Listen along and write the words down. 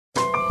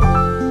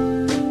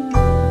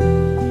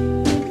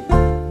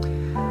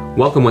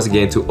Welcome once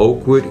again to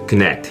Oakwood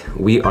Connect.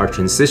 We are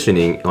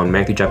transitioning on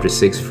Matthew chapter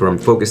 6 from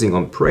focusing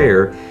on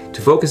prayer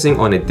to focusing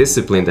on a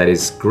discipline that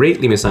is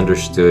greatly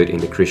misunderstood in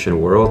the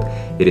Christian world.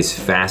 It is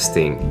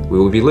fasting. We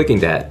will be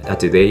looking at that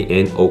today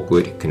in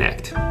Oakwood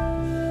Connect.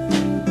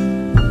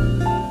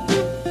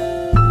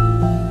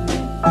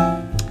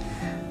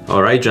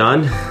 All right,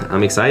 John,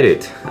 I'm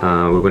excited.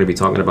 We're going to be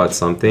talking about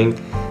something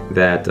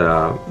that,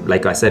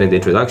 like I said in the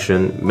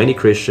introduction, many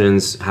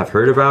Christians have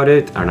heard about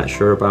it, are not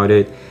sure about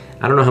it.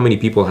 I don't know how many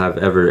people have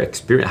ever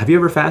experienced. Have you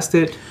ever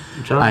fasted,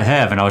 John? I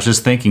have, and I was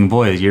just thinking,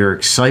 boy, you're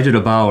excited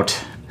about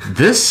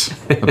this?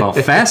 About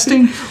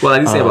fasting? Well, I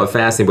didn't say about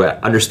fasting,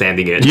 but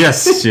understanding it.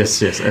 Yes.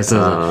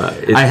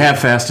 I have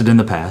fasted in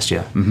the past,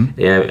 yeah. Mm-hmm.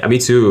 Yeah, me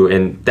too.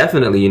 And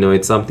definitely,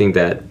 it's something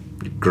that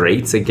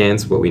grates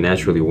against what we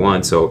naturally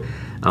want. So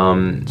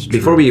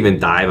before we even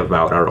dive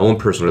about our own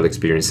personal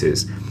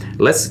experiences,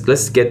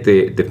 let's get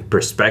the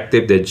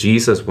perspective that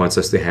Jesus wants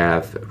us to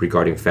have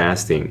regarding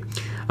fasting.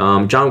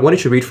 John, why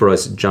don't you read for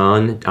us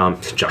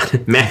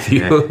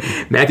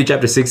Matthew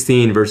chapter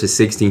 16, verses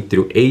 16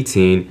 through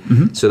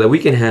 18, so that we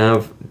can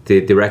have the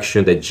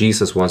direction that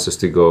Jesus wants us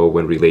to go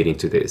when relating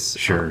to this.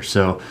 Sure.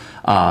 So,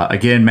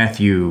 again,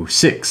 Matthew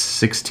 6,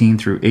 16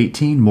 through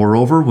 18.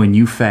 Moreover, when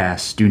you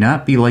fast, do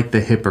not be like the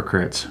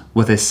hypocrites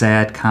with a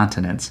sad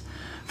countenance,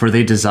 for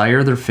they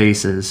disfigure their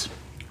faces,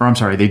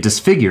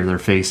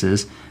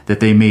 that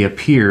they may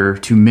appear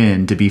to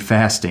men to be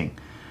fasting.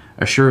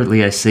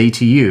 Assuredly, I say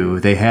to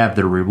you, they have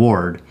their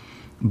reward.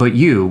 But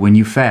you, when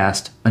you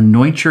fast,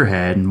 anoint your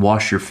head and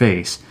wash your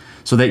face,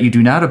 so that you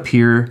do not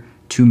appear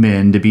to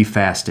men to be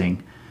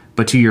fasting,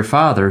 but to your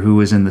Father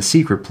who is in the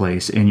secret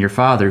place, and your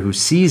Father who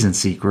sees in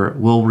secret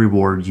will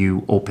reward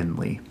you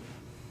openly.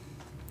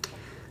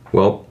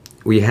 Well,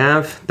 we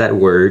have that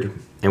word,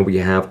 and we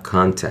have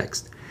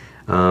context.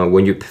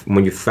 When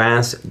you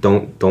fast,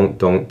 don't.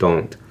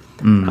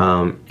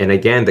 And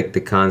again,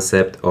 the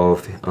concept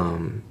of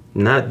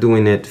not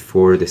doing it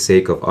for the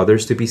sake of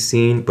others to be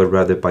seen, but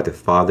rather by the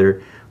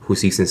Father who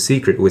sees in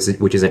secret,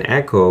 which is an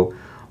echo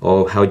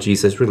of how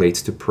Jesus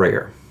relates to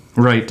prayer.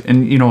 Right.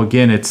 And,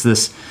 again, it's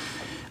this,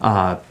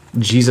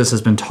 Jesus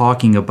has been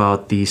talking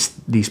about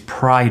these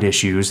pride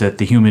issues that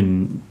the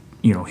human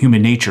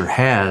nature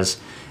has,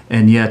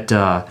 and yet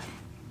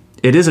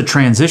it is a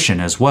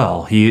transition as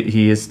well.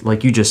 He is,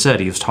 like you just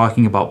said, he was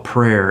talking about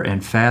prayer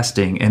and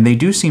fasting, and they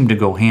do seem to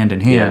go hand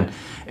in hand. Yeah.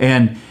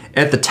 And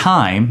at the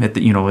time,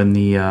 in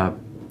the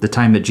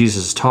time that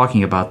Jesus is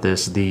talking about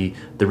this, the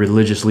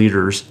religious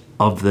leaders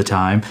of the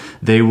time,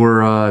 they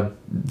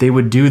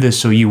would do this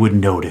so you would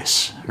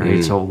notice,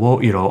 right?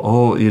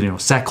 So,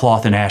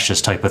 sackcloth and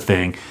ashes type of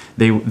thing.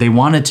 They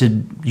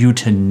wanted you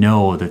to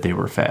know that they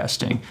were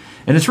fasting,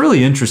 and it's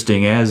really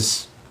interesting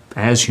as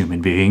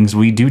human beings,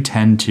 we do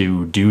tend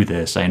to do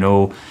this. I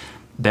know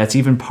that's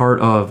even part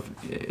of,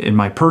 in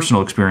my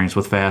personal experience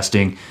with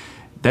fasting,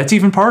 that's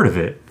even part of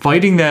it.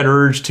 Fighting that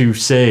urge to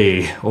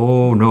say,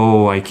 oh,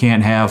 no, I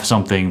can't have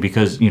something,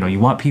 because, you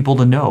want people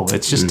to know.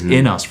 It's just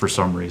in us for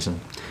some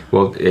reason.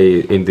 Well,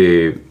 in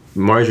the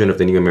margin of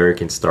the New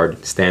American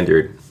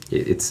Standard,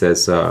 it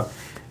says,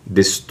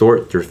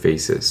 distort their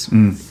faces.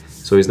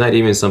 So it's not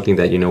even something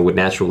that, would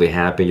naturally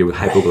happen. You're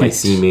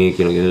hypoglycemic,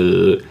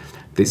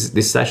 This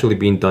is actually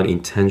being done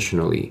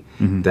intentionally,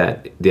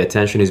 that the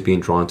attention is being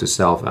drawn to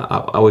self.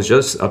 I was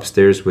just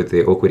upstairs with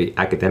the Oakwood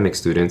academic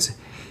students,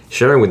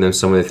 sharing with them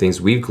some of the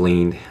things we've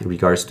gleaned in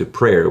regards to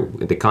prayer.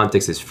 The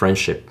context is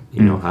friendship.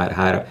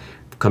 How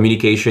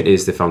communication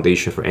is the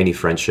foundation for any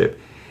friendship.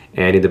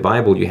 And in the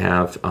Bible, you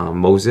have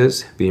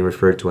Moses being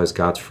referred to as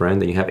God's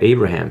friend, and you have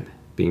Abraham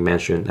being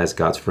mentioned as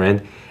God's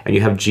friend, and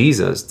you have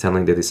Jesus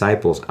telling the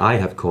disciples, I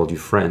have called you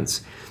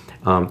friends.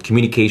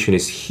 Communication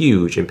is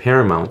huge and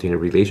paramount in a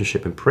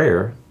relationship, and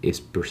prayer is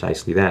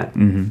precisely that.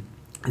 And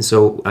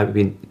so I've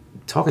been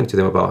talking to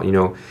them about,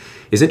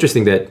 it's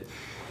interesting that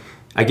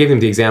I gave them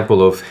the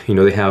example of,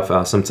 they have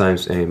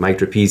sometimes Mike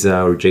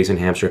Trapeza or Jason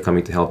Hamster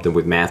coming to help them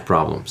with math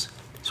problems.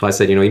 So I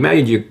said,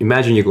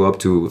 imagine you go up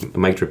to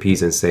Mike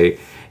Trapeza and say,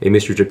 hey,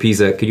 Mr.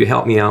 Trapeza, could you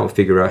help me out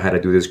figure out how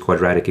to do this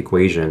quadratic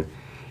equation?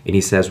 And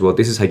he says, well,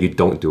 this is how you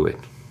don't do it.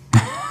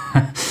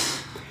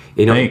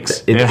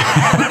 Thanks.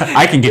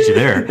 I can get you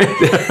there.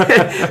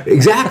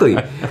 Exactly.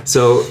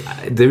 So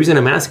the reason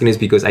I'm asking is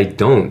because I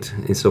don't.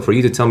 And so for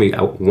you to tell me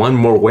one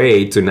more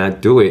way to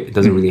not do it, it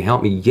doesn't really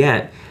help me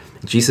yet.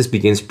 Jesus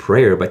begins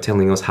prayer by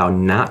telling us how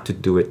not to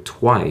do it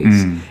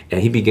twice.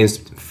 And he begins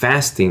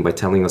fasting by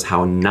telling us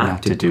how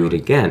not to do it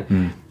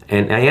again.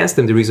 And I asked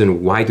them the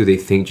reason why do they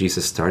think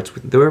Jesus starts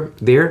with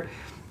there.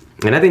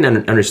 And I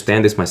didn't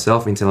understand this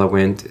myself until I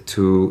went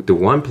to the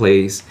one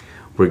place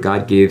where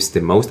God gives the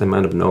most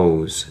amount of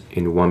no's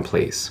in one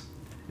place.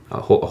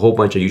 A whole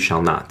bunch of you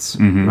shall nots,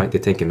 right? The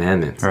Ten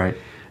Commandments. Right.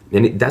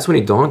 And that's when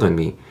it dawned on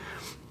me.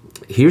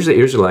 Here's the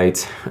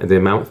Israelites, the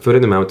foot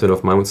of the mountain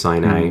of Mount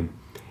Sinai,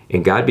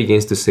 and God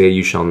begins to say,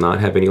 you shall not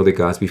have any other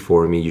gods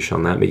before me, you shall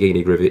not make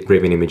any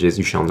graven images,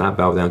 you shall not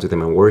bow down to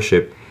them and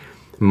worship.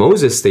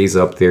 Moses stays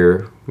up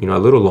there, a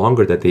little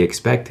longer than they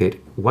expected.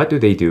 What do?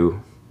 They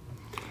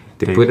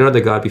put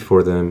another god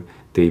before them.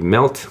 they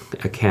melt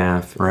a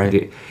calf.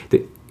 Right.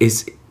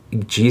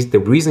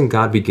 The reason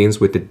God begins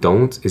with the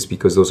don't is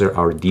because those are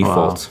our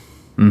defaults.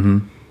 Wow.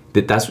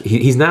 Mm-hmm.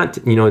 He's not,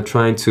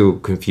 trying to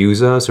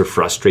confuse us or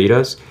frustrate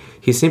us.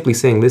 He's simply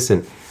saying,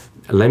 listen,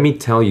 let me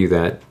tell you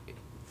that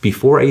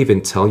before I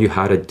even tell you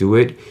how to do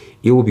it,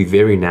 it will be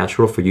very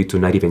natural for you to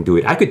not even do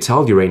it. I could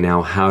tell you right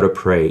now how to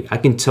pray. I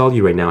can tell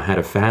you right now how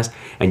to fast,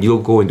 and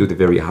you'll go and do the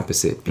very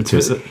opposite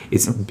because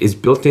it's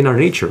built in our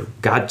nature.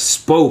 God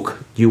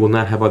spoke, you will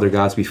not have other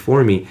gods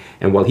before me.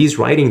 And while he's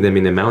writing them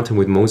in the mountain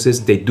with Moses,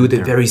 they do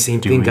the very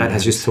same thing God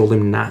has just told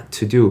him not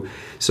to do.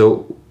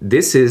 So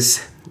this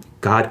is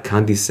God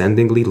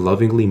condescendingly,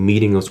 lovingly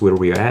meeting us where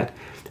we're at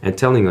and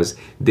telling us,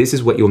 this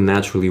is what you'll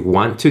naturally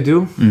want to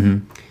do.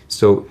 Mm-hmm.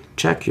 So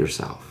check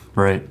yourself.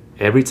 Right.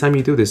 Every time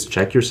you do this,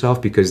 check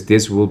yourself, because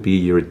this will be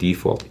your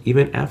default,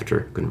 even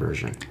after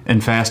conversion.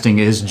 And fasting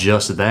is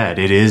just that.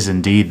 It is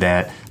indeed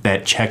that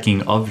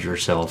checking of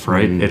yourself,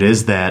 right? Mm-hmm. It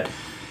is that,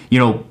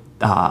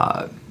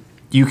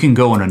 you can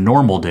go on a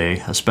normal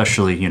day,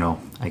 especially,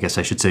 I guess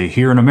I should say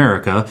here in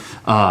America,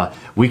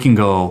 we can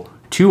go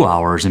 2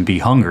 hours and be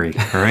hungry,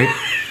 right?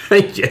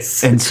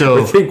 Yes. And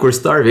so I think we're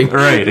starving.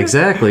 Right,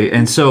 exactly.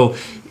 And so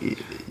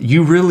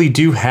you really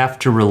do have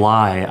to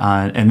rely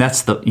on, and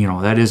that's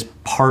that is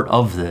part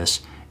of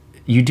this.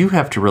 You do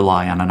have to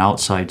rely on an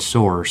outside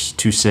source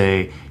to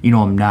say,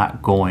 I'm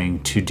not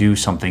going to do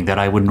something that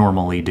I would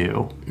normally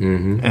do.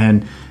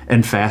 Mm-hmm.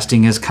 And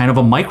fasting is kind of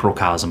a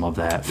microcosm of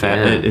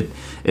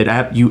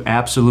that. You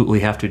absolutely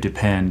have to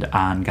depend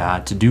on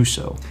God to do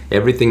so.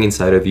 Everything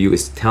inside of you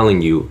is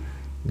telling you,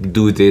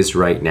 do this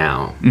right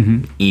now.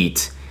 Mm-hmm.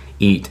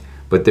 Eat.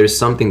 But there's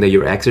something that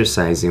you're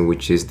exercising,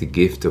 which is the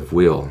gift of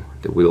will,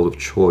 the will of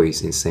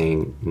choice in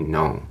saying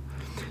no.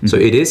 Mm-hmm. So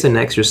it is an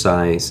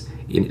exercise,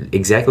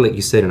 exactly like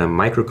you said, in a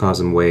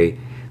microcosm way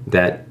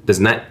that does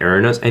not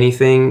earn us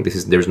anything.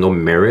 There's no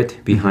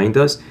merit behind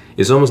us.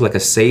 It's almost like a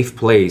safe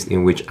place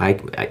in which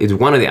it's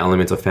one of the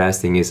elements of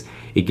fasting is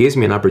it gives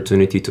me an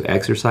opportunity to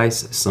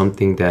exercise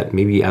something that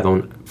maybe I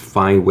don't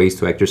find ways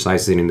to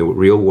exercise it in the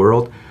real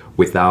world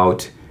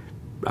without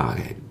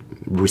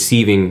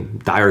receiving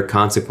dire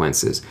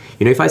consequences.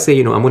 If I say,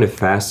 I'm going to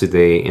fast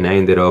today and I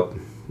ended up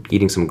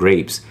eating some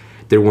grapes,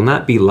 there will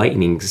not be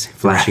lightnings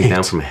flashing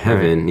down from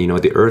heaven.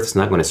 Right. The earth's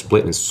not going to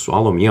split and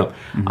swallow me up.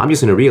 Mm-hmm. I'm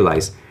just going to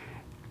realize,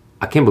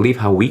 I can't believe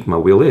how weak my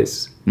will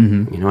is.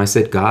 Mm-hmm. I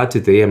said, God,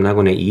 today I'm not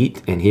going to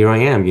eat, and here I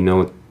am,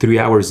 3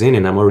 hours in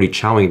and I'm already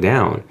chowing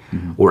down,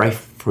 mm-hmm. or I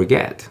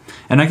forget.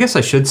 And I guess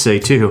I should say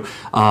too,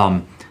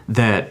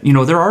 that,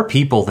 there are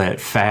people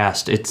that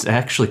fast. It's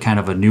actually kind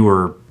of a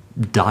newer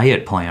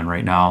diet plan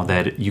right now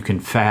that you can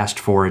fast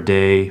for a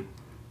day,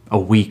 a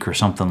week, or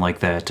something like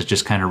that to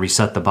just kind of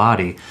reset the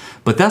body.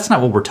 But that's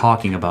not what we're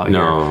talking about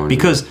here,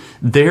 because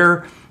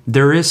there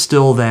is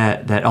still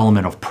that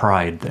element of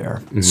pride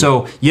there. Mm-hmm.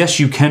 So yes,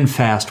 you can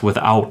fast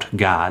without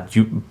God,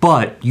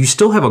 but you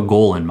still have a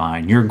goal in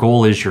mind. Your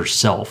goal is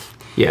yourself.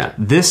 Yeah.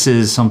 This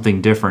is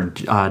something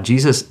different.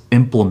 Jesus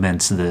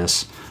implements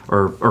this,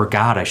 or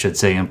God, I should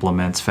say,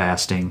 implements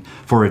fasting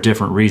for a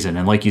different reason.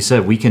 And like you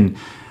said, we can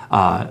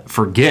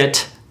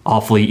forget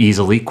awfully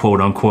easily,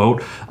 quote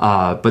unquote.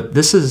 But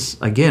this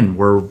is, again,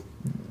 we're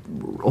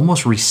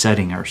almost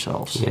resetting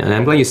ourselves. Yeah, and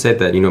I'm glad you said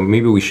that.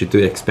 Maybe we should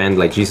expand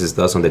like Jesus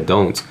does on the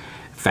don'ts.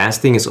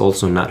 Fasting is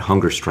also not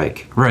hunger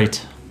strike. Right.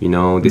 This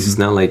mm-hmm. is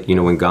not like,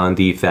 when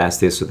Gandhi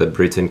fasted so that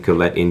Britain could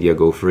let India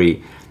go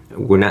free.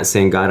 We're not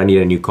saying, God, I need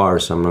a new car,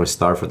 so I'm going to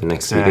starve for the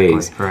next 3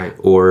 days. Right.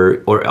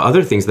 Or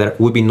other things that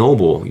would be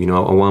noble.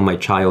 I want my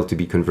child to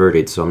be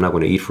converted, so I'm not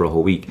going to eat for a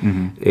whole week.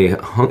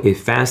 Mm-hmm. A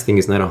fasting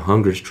is not a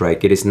hunger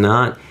strike. It is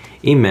not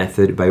a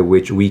method by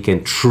which we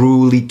can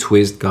truly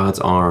twist God's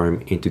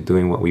arm into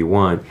doing what we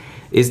want.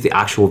 It's the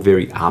actual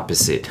very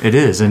opposite. It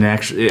is. And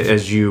actually,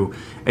 as you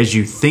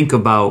think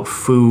about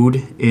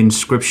food in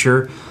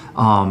Scripture,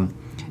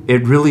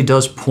 it really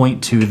does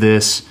point to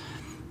this.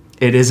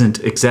 It isn't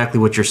exactly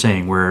what you're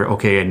saying where,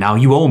 okay, now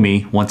you owe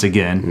me once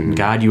again. Mm-hmm.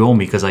 God, you owe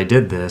me because I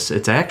did this.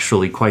 It's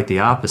actually quite the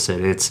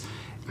opposite.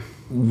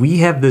 We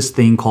have this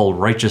thing called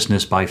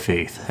righteousness by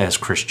faith as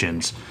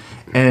Christians.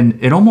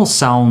 And it almost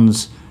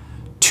sounds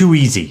too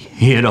easy,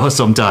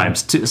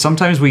 sometimes.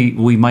 Sometimes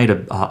we might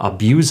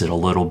abuse it a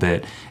little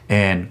bit.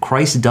 And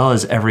Christ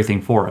does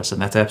everything for us,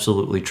 and that's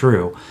absolutely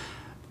true.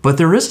 But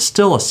there is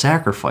still a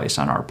sacrifice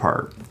on our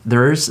part.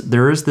 There is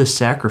this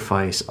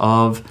sacrifice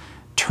of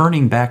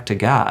turning back to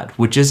God,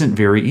 which isn't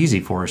very easy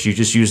for us. You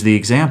just use the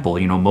example.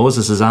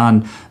 Moses is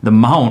on the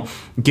mount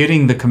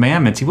getting the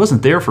commandments. He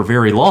wasn't there for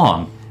very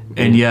long,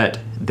 and yet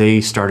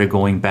they started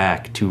going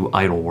back to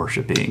idol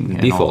worshiping.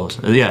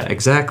 Default. Yeah,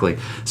 exactly.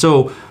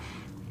 So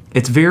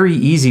it's very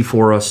easy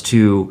for us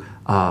to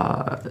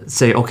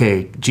say,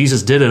 okay,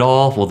 Jesus did it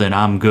all, well then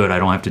I'm good, I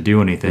don't have to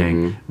do anything.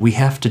 Mm-hmm. We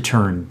have to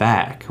turn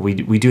back. We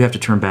do have to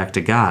turn back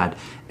to God.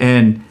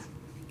 And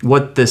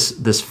what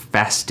this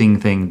fasting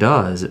thing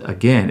does,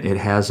 again, it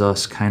has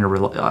us kind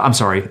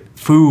of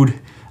food,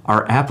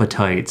 our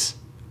appetites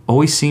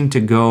always seem to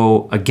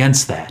go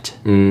against that.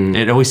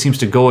 It always seems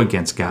to go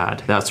against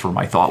God. That's where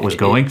my thought was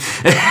going.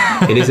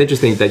 It is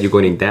interesting that you're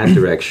going in that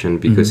direction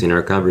because in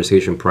our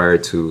conversation prior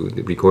to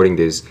recording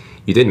this,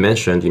 you did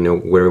mention,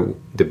 where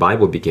the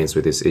Bible begins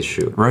with this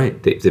issue.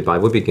 Right. The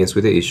Bible begins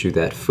with the issue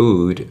that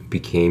food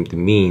became the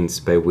means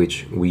by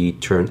which we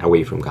turn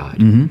away from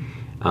God.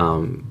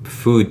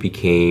 Food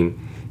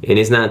became, and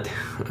it's not,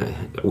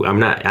 I'm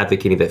not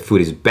advocating that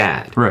food is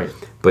bad. Right.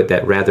 But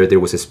that rather there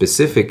was a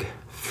specific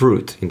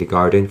fruit in the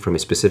garden from a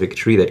specific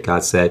tree that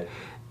God said,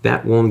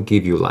 that won't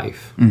give you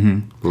life.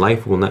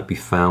 Life will not be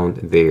found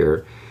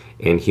there.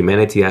 And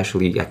humanity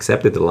actually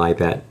accepted the lie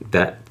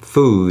that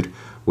food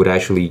would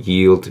actually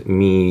yield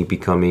me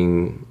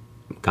becoming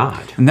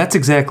God. And that's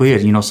exactly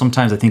it.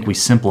 Sometimes I think we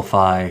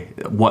simplify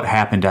what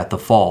happened at the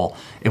fall.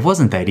 It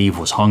wasn't that Eve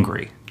was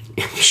hungry.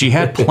 She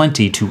had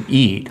plenty to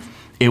eat.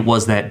 It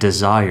was that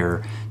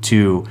desire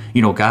to,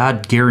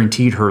 God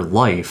guaranteed her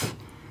life,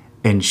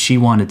 and she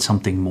wanted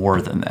something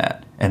more than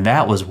that. And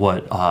that was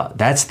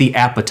that's the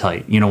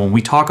appetite. When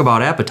we talk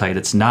about appetite,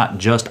 it's not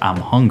just I'm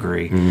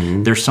hungry.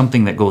 There's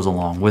something that goes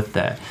along with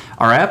that.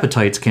 Our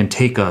appetites can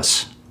take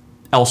us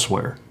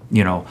elsewhere.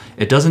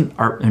 It doesn't,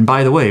 and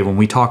by the way, when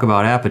we talk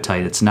about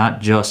appetite, it's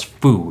not just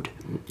food.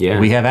 Yeah.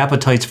 We have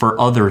appetites for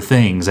other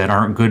things that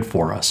aren't good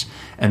for us.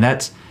 And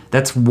that's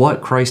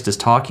what Christ is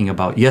talking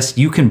about. Yes,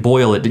 you can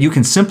boil it, you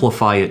can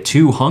simplify it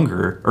to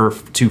hunger or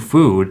to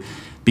food,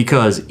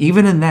 because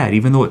even in that,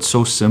 even though it's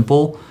so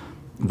simple,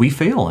 we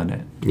fail in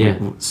it.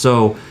 Yeah.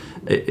 So,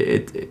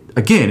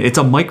 again, it's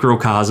a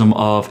microcosm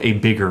of a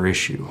bigger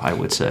issue, I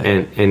would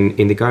say. And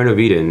in the Garden of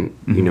Eden,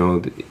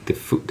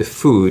 the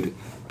food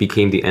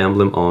became the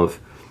emblem of,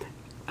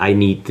 I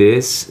need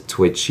this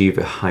to achieve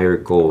a higher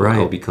goal. Right.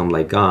 I'll become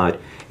like God.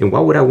 And why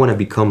would I want to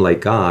become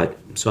like God?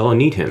 So I don't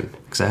need him.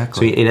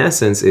 Exactly. So in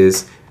essence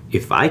is,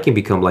 if I can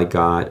become like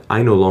God,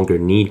 I no longer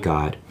need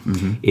God.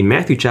 In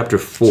Matthew chapter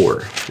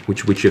 4,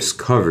 which we just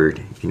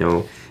covered,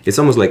 it's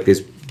almost like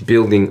this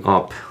building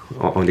up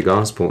on the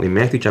gospel. In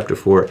Matthew chapter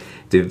 4,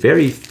 the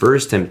very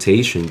first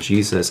temptation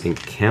Jesus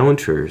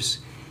encounters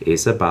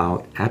is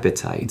about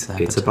appetite.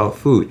 It's about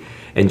food.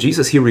 And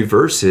Jesus here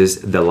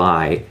reverses the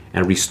lie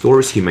and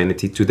restores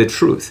humanity to the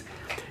truth.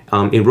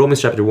 In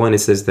Romans chapter 1, it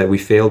says that we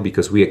failed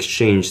because we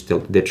exchanged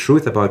the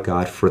truth about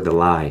God for the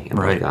lie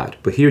about God.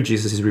 But here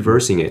Jesus is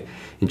reversing it.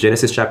 In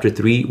Genesis chapter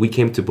 3, we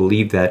came to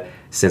believe that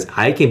since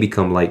I can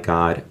become like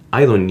God,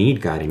 I don't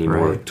need God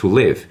anymore to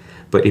live.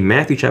 But in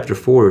Matthew chapter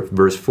 4,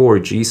 verse 4,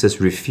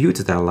 Jesus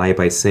refutes that lie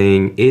by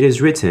saying, it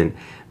is written,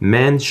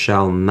 man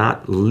shall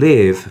not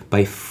live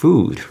by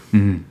food,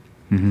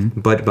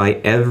 but by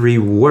every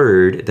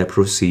word that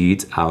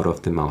proceeds out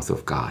of the mouth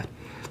of God.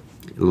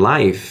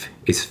 Life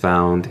is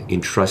found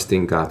in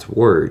trusting God's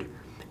word,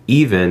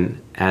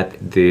 even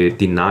at the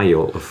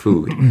denial of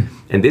food.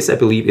 And this, I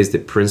believe, is the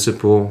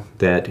principle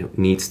that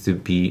needs to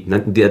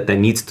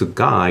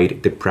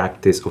guide the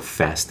practice of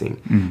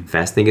fasting.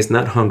 Fasting is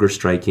not hunger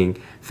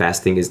striking.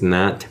 Fasting is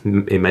not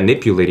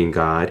manipulating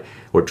God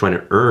or trying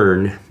to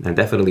earn, and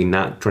definitely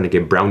not trying to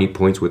get brownie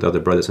points with other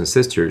brothers and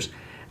sisters.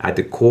 At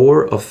the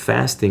core of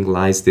fasting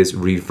lies this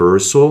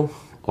reversal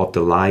of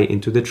the lie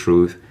into the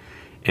truth.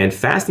 And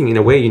fasting, in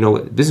a way,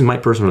 this is my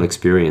personal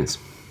experience.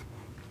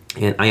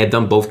 And I have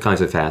done both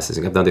kinds of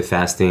fasting. I've done the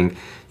fasting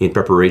in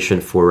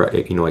preparation for,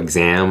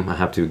 exam. I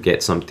have to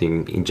get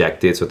something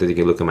injected so that they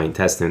can look at my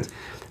intestines.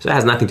 So it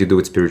has nothing to do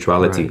with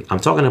spirituality. Right. I'm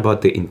talking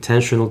about the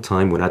intentional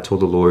time when I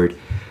told the Lord,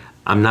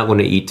 I'm not going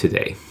to eat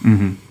today.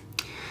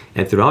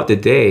 And throughout the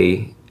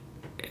day,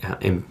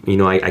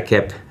 I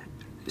kept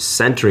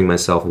centering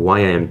myself why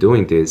I am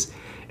doing this.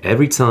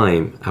 Every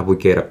time I would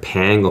get a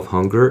pang of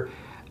hunger,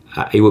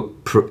 I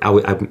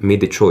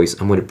made the choice,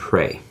 I'm going to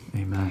pray.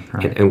 Amen.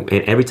 Right. And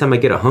every time I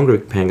get a hunger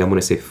pang, I'm going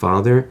to say,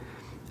 Father,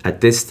 at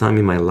this time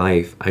in my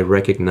life, I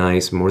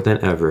recognize more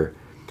than ever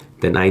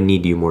that I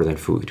need you more than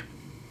food.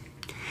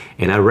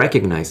 And I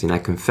recognize and I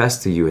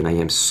confess to you, and I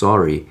am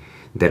sorry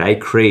that I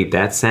crave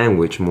that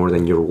sandwich more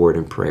than your word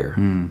and prayer.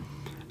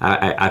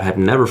 I have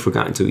never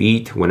forgotten to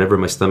eat. Whenever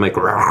my stomach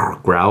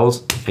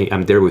growls,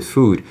 I'm there with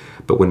food.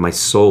 But when my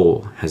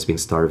soul has been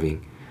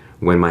starving,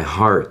 when my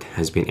heart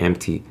has been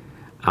empty,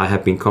 I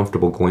have been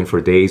comfortable going for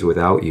days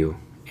without you,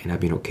 and I've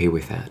been okay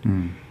with that.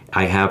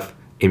 I have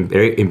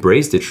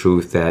embraced the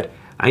truth that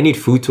I need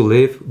food to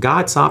live.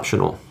 God's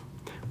optional.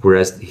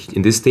 Whereas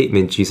in this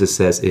statement, Jesus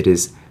says it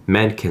is,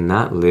 man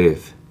cannot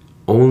live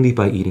only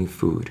by eating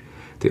food.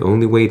 The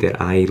only way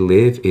that I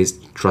live is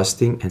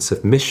trusting and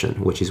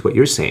submission, which is what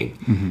you're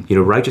saying.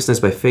 Righteousness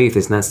by faith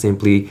is not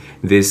simply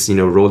this,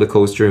 roller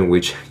coaster in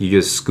which you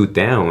just scoot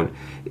down.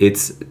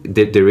 It's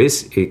that there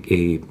is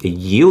a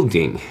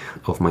yielding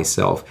of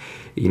myself.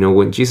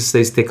 When Jesus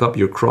says, take up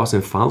your cross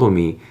and follow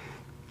me,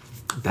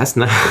 that's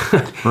not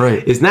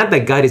right. It's not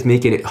that God is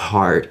making it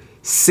hard.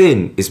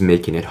 Sin is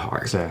making it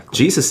hard. Exactly.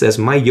 Jesus says,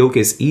 my yoke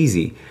is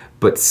easy,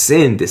 but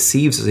sin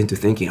deceives us into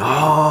thinking,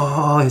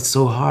 oh, it's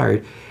so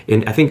hard.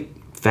 And I think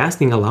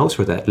fasting allows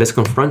for that. Let's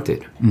confront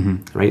it,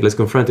 right? Let's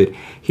confront it.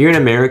 Here in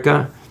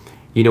America,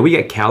 we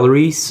get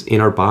calories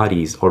in our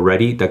bodies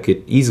already that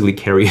could easily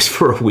carry us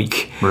for a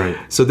week. Right.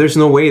 So there's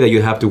no way that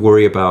you have to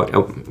worry about,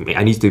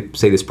 I need to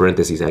say this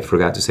parenthesis, I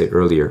forgot to say it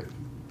earlier.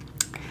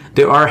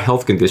 There are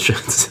health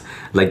conditions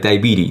like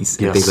diabetes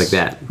and things like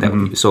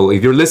that. So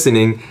if you're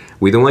listening,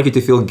 we don't want you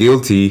to feel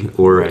guilty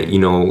or,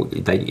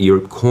 that you're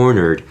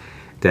cornered,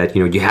 that,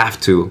 you have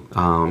to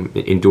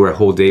endure a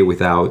whole day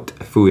without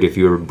food. If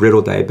you're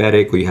brittle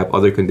diabetic or you have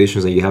other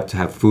conditions and you have to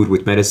have food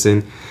with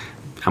medicine,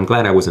 I'm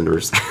glad I was a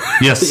nurse.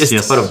 Yes,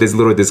 Just thought of this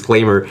little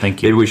disclaimer.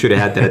 Thank you. Maybe we should have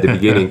had that at the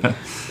beginning.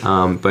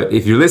 But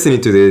if you're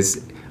listening to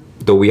this,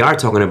 though we are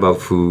talking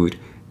about food,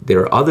 there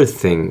are other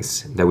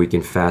things that we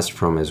can fast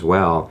from as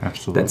well.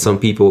 Absolutely. That some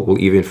people will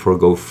even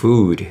forego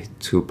food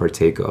to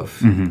partake of.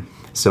 Mm-hmm.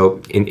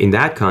 So in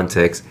that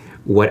context,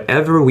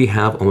 whatever we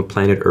have on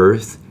planet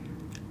Earth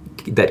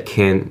that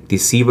can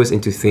deceive us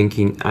into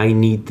thinking, I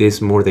need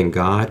this more than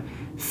God,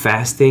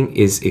 fasting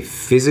is a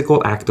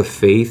physical act of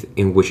faith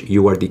in which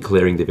you are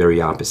declaring the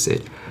very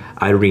opposite.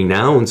 I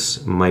renounce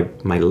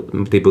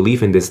the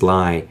belief in this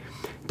lie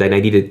that I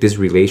needed this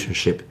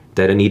relationship,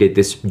 that I needed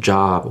this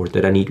job, or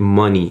that I need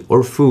money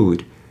or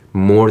food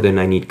more than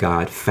I need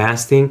God.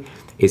 Fasting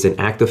is an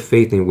act of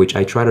faith in which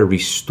I try to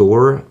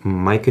restore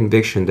my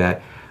conviction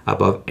that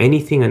above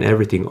anything and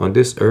everything on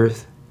this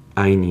earth,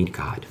 I need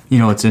God.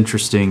 It's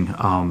interesting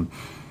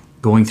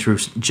going through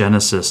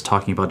Genesis,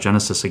 talking about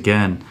Genesis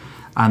again.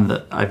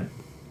 I've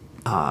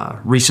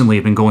recently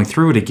been going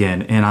through it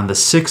again, and on the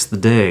sixth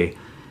day,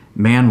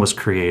 man was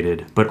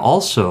created, but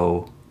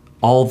also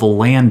all the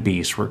land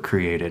beasts were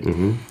created.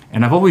 Mm-hmm.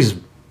 And I've always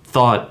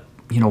thought,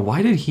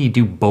 why did he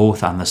do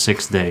both on the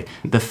sixth day?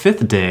 The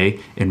fifth day,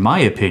 in my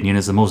opinion,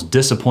 is the most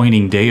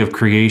disappointing day of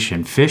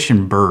creation. Fish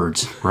and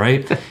birds,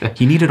 right?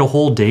 He needed a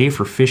whole day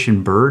for fish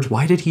and birds.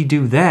 Why did he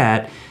do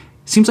that?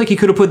 Seems like he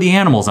could have put the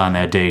animals on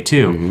that day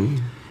too. Mm-hmm.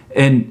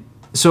 And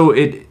so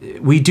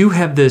we do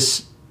have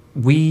this,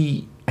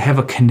 we have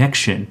a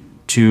connection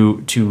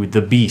to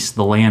the beast,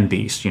 the land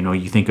beast.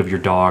 You think of your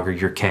dog or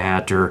your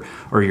cat or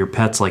your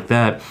pets like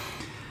that.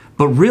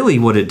 But really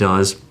what it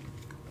does,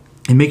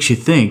 it makes you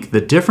think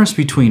the difference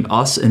between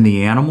us and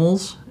the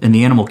animals in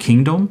the animal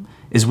kingdom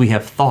is we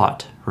have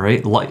thought,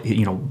 right? God's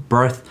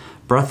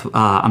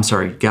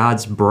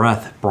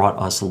breath brought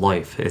us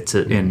life.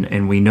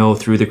 And we know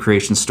through the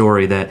creation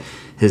story that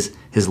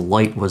his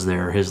light was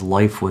there, his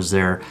life was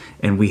there,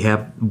 and we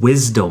have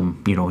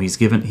wisdom.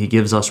 He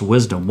gives us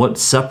wisdom. What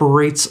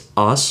separates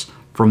us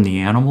from the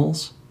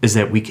animals is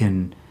that we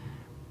can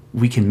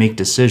make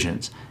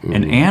decisions. Mm-hmm.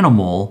 An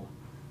animal,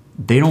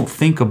 they don't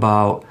think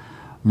about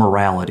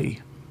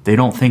morality. They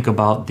don't think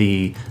about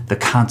the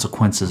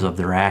consequences of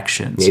their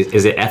actions.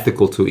 Is it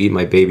ethical to eat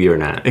my baby or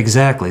not?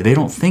 Exactly. They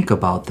don't think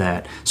about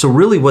that. So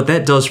really what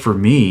that does for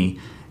me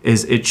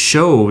is it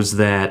shows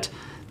that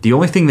the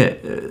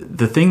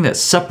thing that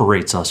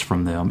separates us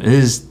from them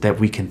is that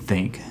we can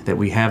think, that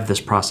we have this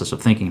process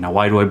of thinking. Now,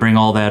 why do I bring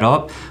all that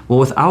up? Well,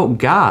 without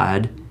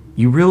God,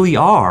 you really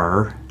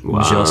are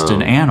just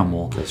an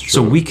animal. That's true.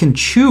 So we can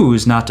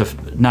choose not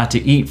to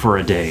eat for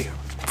a day.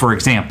 For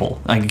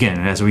example,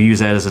 again, as we use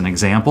that as an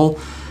example,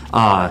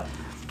 an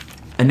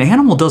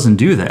animal doesn't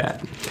do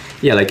that.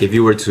 Yeah, like if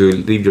you were to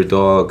leave your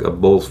dog a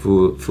bowl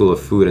full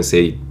of food and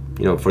say,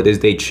 for this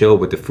day, chill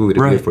with the food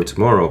and wait for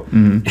tomorrow.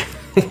 Mm-hmm.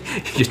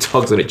 Your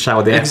dog's gonna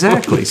chow down.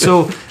 Exactly.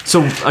 So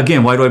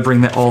again, why do I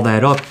bring all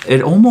that up?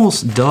 It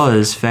almost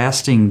does.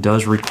 Fasting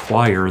does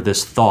require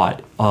this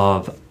thought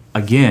of,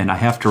 again, I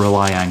have to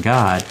rely on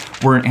God,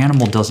 where an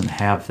animal doesn't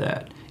have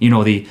that.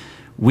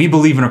 We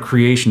believe in a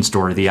creation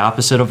story. The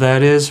opposite of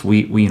that is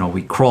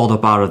we crawled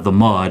up out of the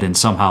mud and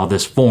somehow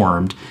this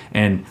formed,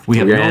 and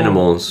we're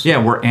animals.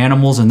 Yeah, we're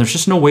animals, and there's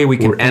just no way we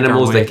can. We're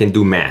animals that can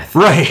do math,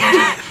 right?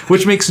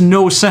 Which makes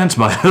no sense,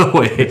 by the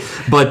way.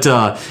 But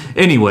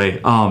anyway,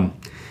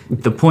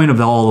 the point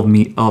of all of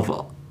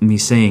me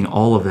saying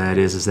all of that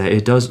is that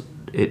it does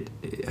it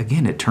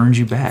again. It turns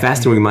you back.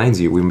 Fasting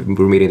reminds you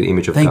we're made in the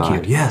image of God.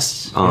 Thank you.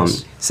 Yes.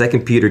 2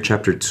 Peter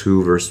chapter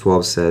 2 verse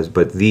 12 says,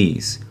 "But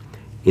these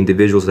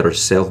individuals that are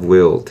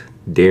self-willed,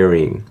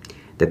 daring,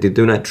 that they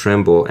do not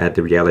tremble at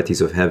the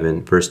realities of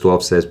heaven." Verse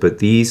 12 says, "But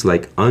these,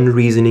 like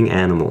unreasoning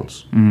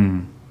animals."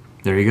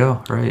 There you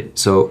go. Right.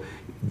 So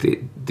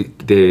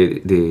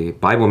the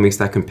Bible makes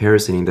that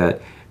comparison in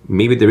that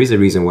maybe there is a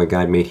reason why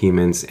God made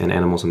humans and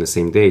animals on the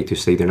same day, to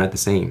say they're not the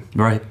same.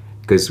 Right.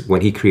 Because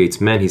when he creates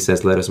man, he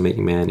says, "Let us make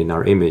man in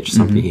our image,"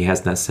 something he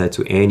has not said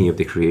to any of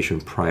the creation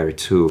prior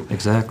to.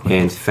 Exactly.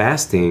 And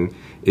fasting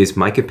is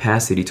my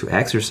capacity to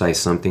exercise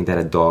something that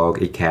a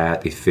dog, a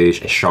cat, a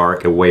fish, a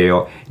shark, a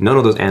whale, none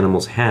of those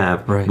animals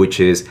have, which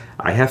is,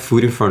 I have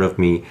food in front of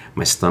me,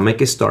 my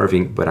stomach is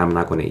starving, but I'm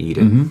not going to eat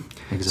it.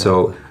 Exactly.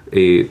 So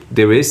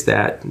there is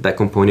that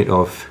component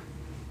of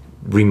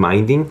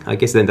reminding, I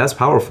guess. Then that's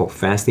powerful.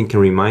 Fasting can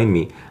remind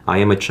me I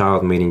am a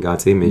child made in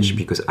God's image,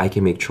 because I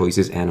can make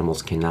choices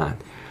animals cannot.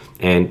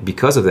 And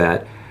because of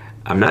that,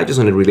 I'm not just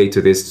going to relate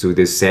to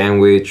this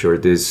sandwich or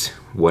this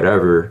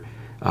whatever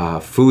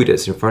food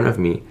that's in front of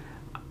me.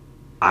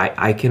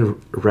 I can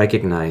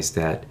recognize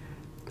that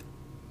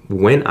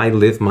when I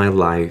live my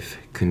life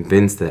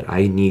convinced that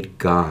I need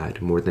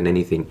God more than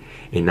anything,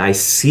 and I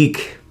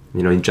seek,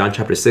 in John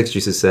chapter 6,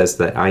 Jesus says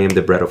that I am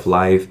the bread of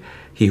life.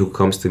 He who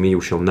comes to me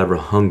shall never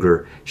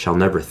hunger, shall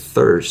never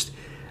thirst.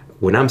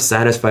 When I'm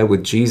satisfied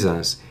with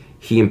Jesus,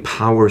 he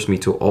empowers me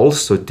to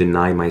also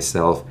deny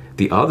myself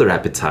the other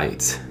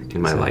appetites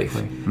in my life.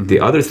 Mm-hmm. The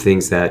other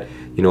things that,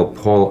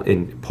 Paul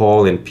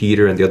and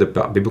Peter and the other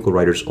biblical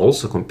writers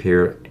also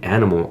compare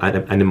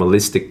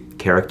animalistic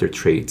character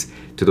traits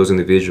to those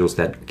individuals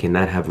that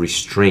cannot have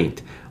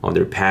restraint on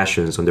their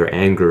passions, on their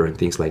anger, and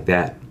things like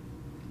that.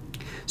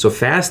 So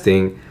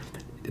fasting,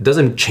 it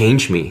doesn't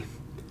change me.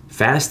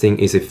 Fasting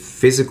is a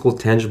physical,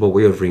 tangible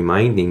way of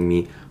reminding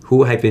me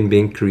who I've been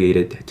being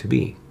created to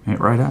be.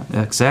 Right on.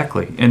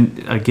 Exactly.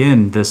 And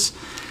again, this,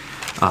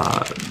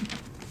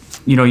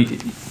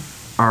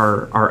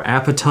 our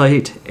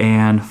appetite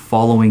and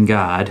following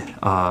God,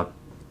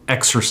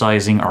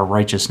 exercising our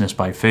righteousness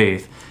by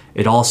faith,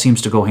 it all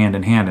seems to go hand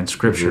in hand in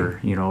Scripture.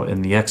 Mm-hmm.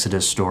 In the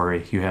Exodus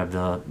story, you have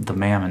the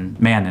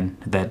manna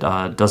that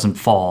doesn't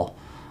fall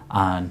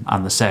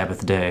on the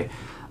Sabbath day.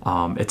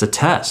 It's a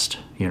test.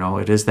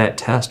 It is that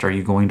test. Are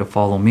you going to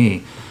follow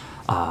me?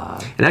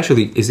 And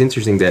actually, it's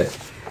interesting that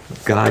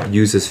God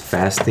uses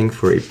fasting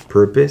for a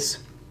purpose.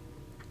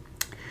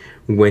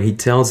 When he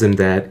tells him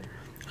that,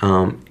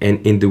 and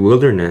in the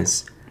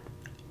wilderness,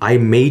 I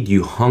made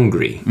you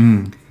hungry,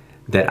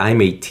 that I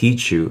may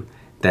teach you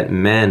that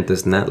man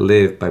does not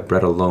live by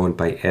bread alone,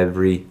 by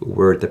every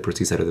word that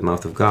proceeds out of the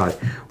mouth of God.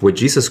 What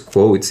Jesus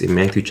quotes in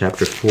Matthew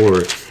chapter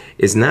 4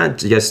 is not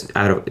just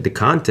out of the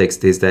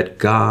context, is that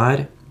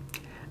God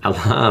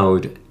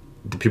allowed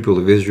the people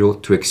of Israel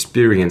to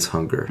experience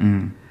hunger.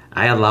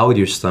 I allowed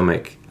your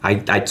stomach.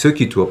 I took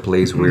you to a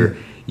place where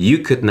you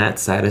could not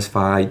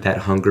satisfy that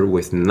hunger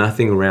with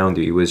nothing around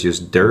you. It was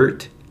just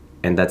dirt,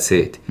 and that's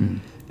it.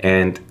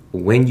 And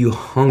when you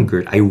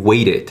hungered, I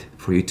waited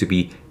for you to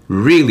be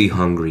really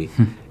hungry,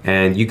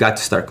 and you got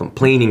to start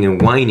complaining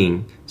and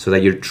whining so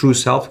that your true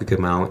self could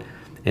come out.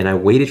 And I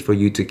waited for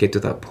you to get to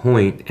that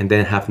point and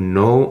then have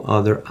no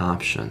other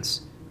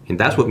options. And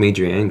that's what made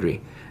you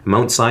angry.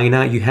 Mount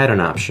Sinai, you had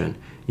an option.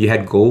 You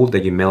had gold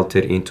that you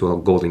melted into a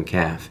golden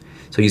calf.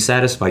 So you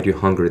satisfied your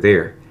hunger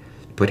there.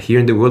 But here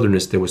in the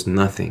wilderness, there was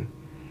nothing.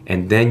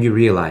 And then you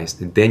realized,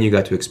 and then you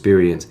got to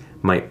experience,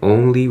 my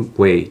only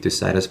way to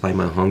satisfy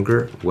my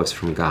hunger was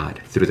from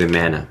God, through the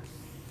manna.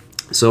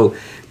 So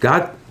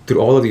God, through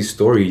all of these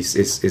stories,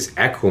 is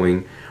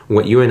echoing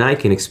what you and I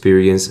can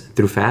experience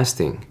through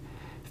fasting.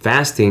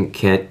 Fasting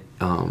can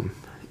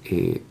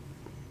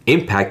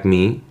impact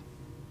me,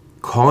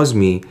 cause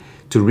me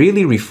to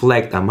really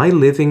reflect, am I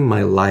living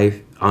my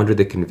life under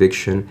the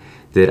conviction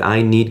that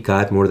I need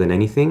God more than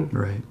anything?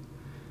 Right.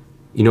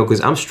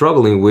 Because I'm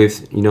struggling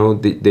with,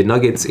 the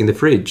nuggets in the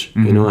fridge.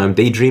 I'm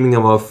daydreaming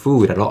about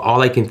food.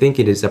 All I can think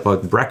it is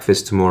about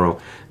breakfast tomorrow.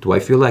 Do I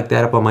feel like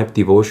that about my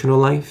devotional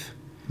life?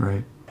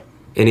 Right.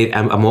 And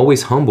I'm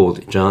always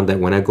humbled, John, that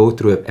when I go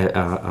through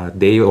a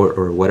day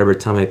or whatever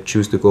time I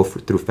choose to go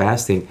through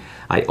fasting,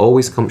 I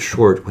always come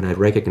short when I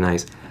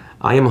recognize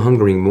I am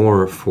hungering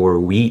more for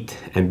wheat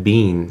and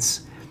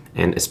beans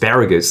and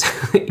asparagus,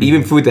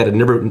 even food that I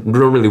never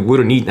normally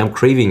wouldn't eat. I'm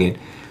craving it.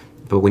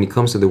 But when it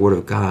comes to the Word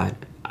of God,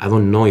 I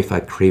don't know if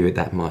I crave it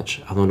that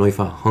much. I don't know if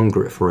I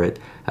hunger for it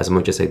as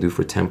much as I do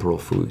for temporal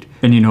food.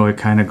 And it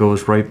kind of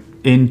goes right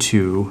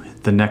into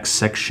the next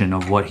section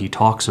of what he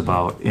talks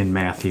about in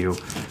Matthew,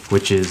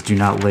 which is do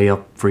not lay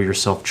up for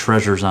yourself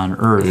treasures on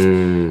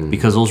earth,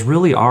 because those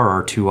really are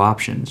our two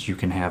options. You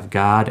can have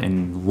God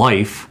and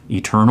life,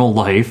 eternal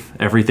life,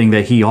 everything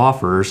that he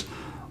offers,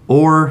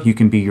 or you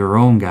can be your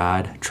own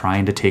God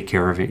trying to take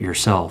care of it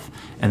yourself.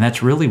 And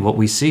that's really what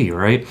we see,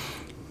 right?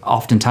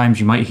 Oftentimes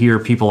you might hear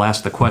people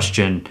ask the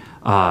question,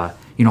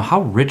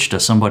 how rich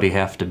does somebody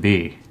have to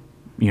be?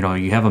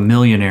 You have a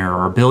millionaire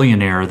or a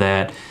billionaire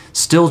that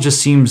still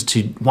just seems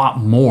to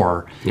want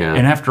more. Yeah.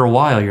 And after a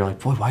while, you're like,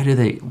 boy, why do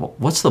they?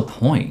 What's the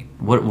point?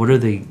 What are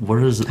they?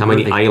 What is? How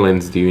many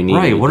islands do you need?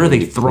 Right. What are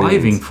they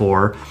thriving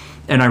for?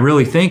 And I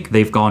really think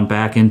they've gone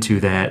back into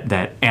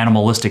that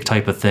animalistic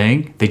type of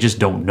thing. They just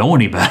don't know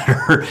any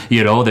better.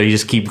 They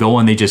just keep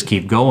going. They just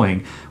keep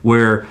going.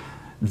 Where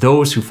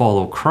those who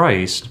follow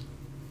Christ,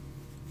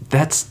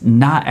 that's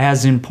not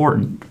as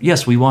important.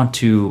 Yes, we want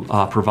to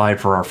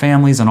provide for our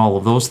families and all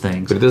of those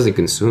things. But it doesn't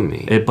consume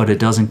me. But it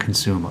doesn't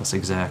consume us,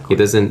 exactly.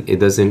 It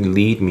doesn't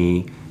lead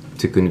me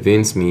to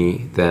convince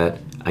me that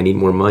I need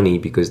more money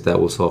because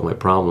that will solve my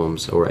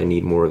problems, or I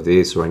need more of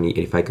this, or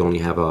if I can only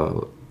have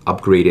a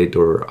upgraded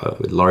or a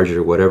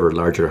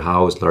larger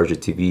house, larger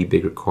TV,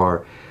 bigger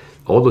car.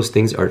 All those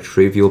things are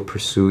trivial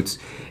pursuits.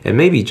 And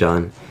maybe,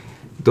 John,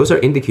 those are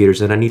indicators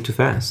that I need to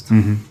fast.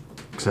 Mm-hmm.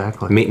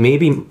 Exactly.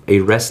 Maybe a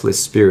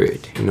restless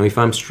spirit. If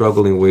I'm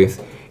struggling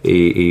with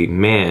a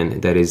man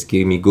that is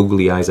giving me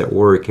googly eyes at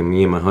work, and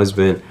me and my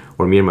husband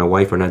or me and my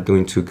wife are not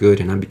doing too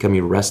good, and I'm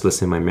becoming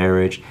restless in my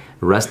marriage,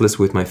 restless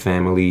with my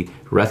family,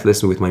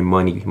 restless with my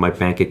money, my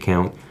bank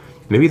account,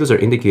 maybe those are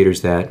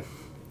indicators that,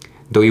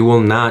 though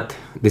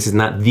this is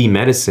not the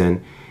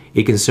medicine,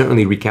 it can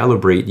certainly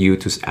recalibrate you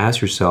to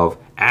ask yourself,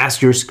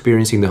 as you're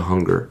experiencing the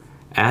hunger,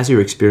 as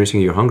you're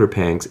experiencing your hunger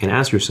pangs, and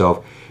ask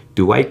yourself,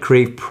 do I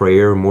crave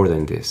prayer more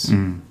than this?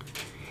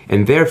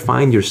 And there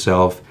find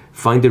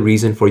the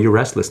reason for your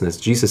restlessness.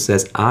 Jesus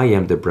says, I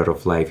am the bread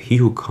of life. He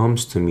who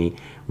comes to me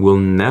will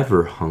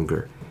never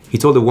hunger. He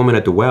told the woman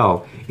at the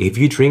well, if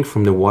you drink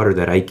from the water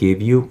that I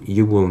give you,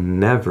 you will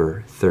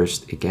never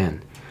thirst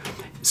again.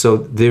 So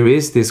there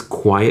is this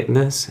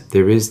quietness,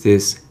 there is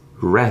this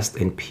rest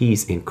and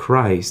peace in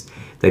Christ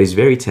that is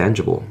very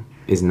tangible.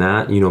 It's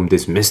not,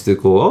 this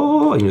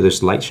mystical,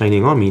 there's light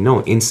shining on me.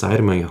 No, inside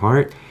of my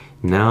heart,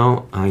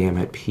 now I am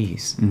at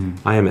peace.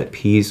 I am at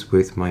peace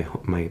with my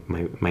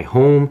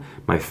home,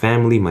 my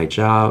family, my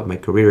job, my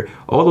career,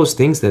 all those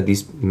things that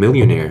these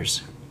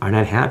millionaires are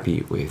not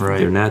happy with. Right.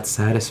 They're not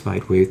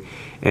satisfied with.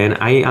 And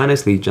I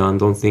honestly, John,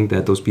 don't think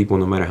that those people,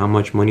 no matter how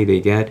much money they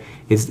get,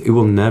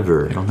 it'll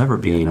never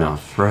be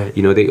enough. Right.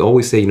 They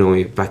always say,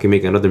 if I can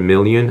make another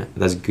million,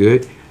 that's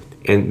good.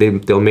 And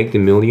they'll make the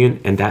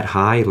million, and that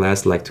high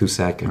lasts like 2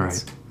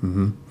 seconds. Right.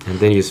 And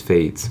then it just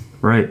fades.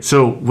 Right.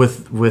 So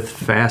with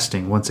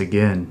fasting, once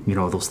again,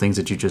 those things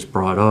that you just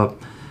brought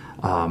up,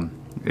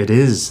 it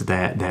is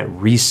that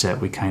reset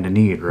we kind of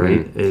need, right?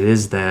 It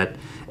is that.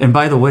 And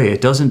by the way,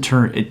 it doesn't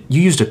turn.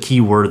 You used a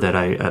key word that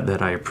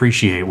I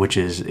appreciate, which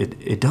is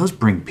it does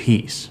bring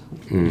peace.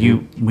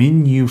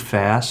 When you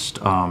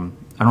fast, I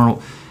don't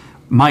know.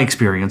 My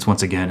experience,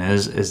 once again,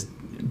 is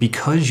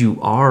because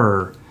you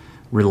are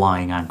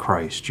relying on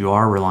Christ, you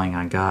are relying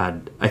on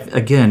God. I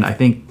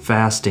think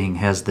fasting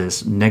has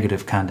this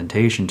negative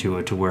connotation to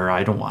it, to where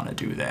I don't want to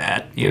do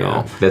that. You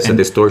know, that's a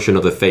distortion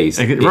of the faith.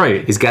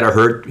 Right, it's got to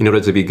hurt in order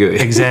to be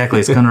good. Exactly,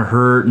 it's going to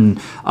hurt, and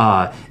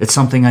it's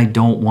something I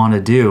don't want to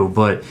do.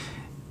 But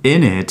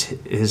in it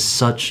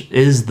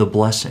is the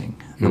blessing.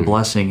 The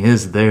blessing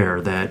is there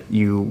that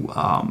you,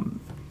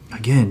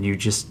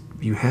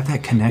 you have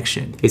that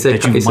connection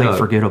that you might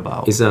forget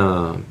about. It's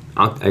a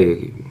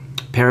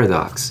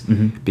paradox,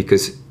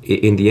 because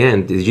in the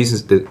end,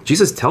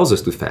 Jesus tells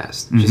us to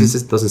fast.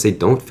 Jesus doesn't say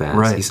don't fast.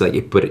 Right. He's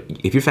like, but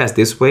if you fast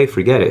this way,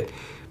 forget it.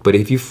 But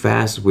if you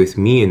fast with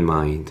me in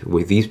mind,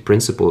 with these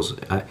principles,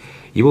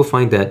 you will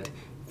find that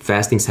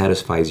fasting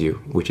satisfies you,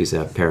 which is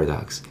a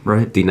paradox.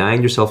 Right.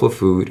 Denying yourself of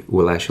food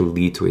will actually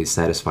lead to a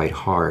satisfied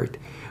heart,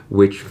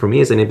 which for me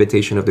is an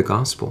invitation of the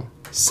gospel.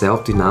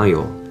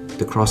 Self-denial,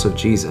 the cross of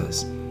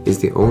Jesus, is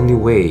the only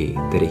way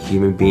that a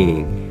human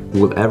being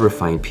will ever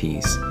find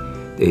peace.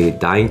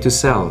 Dying to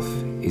self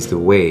is the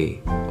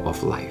way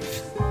of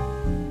life.